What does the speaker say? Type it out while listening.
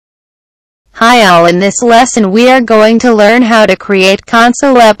Hi all, in this lesson we are going to learn how to create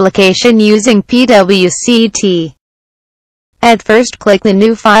console application using PWCT. At first click the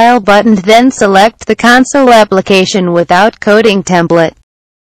New File button, then select the console application without coding template.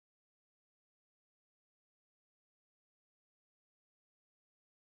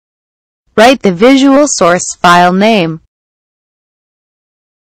 Write the visual source file name.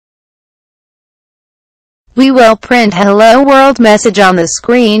 We will print Hello World message on the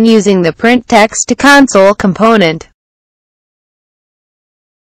screen using the Print Text to Console component.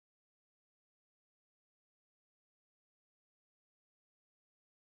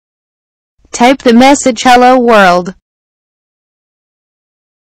 Type the message Hello World.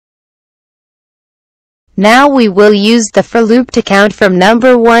 Now we will use the for loop to count from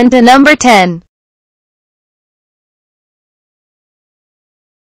number 1 to number 10.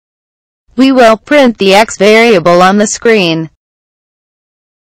 We will print the X variable on the screen.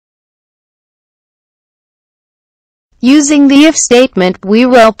 Using the if statement, we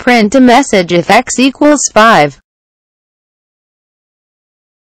will print a message if X equals 5.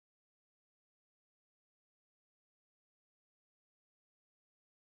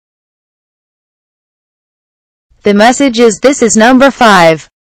 The message is "This is number 5.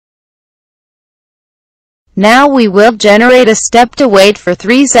 Now we will generate a step to wait for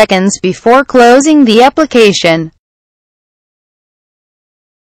 3 seconds before closing the application.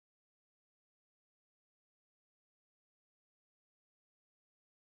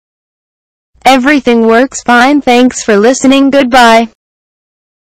 Everything works fine. Thanks for listening. Goodbye.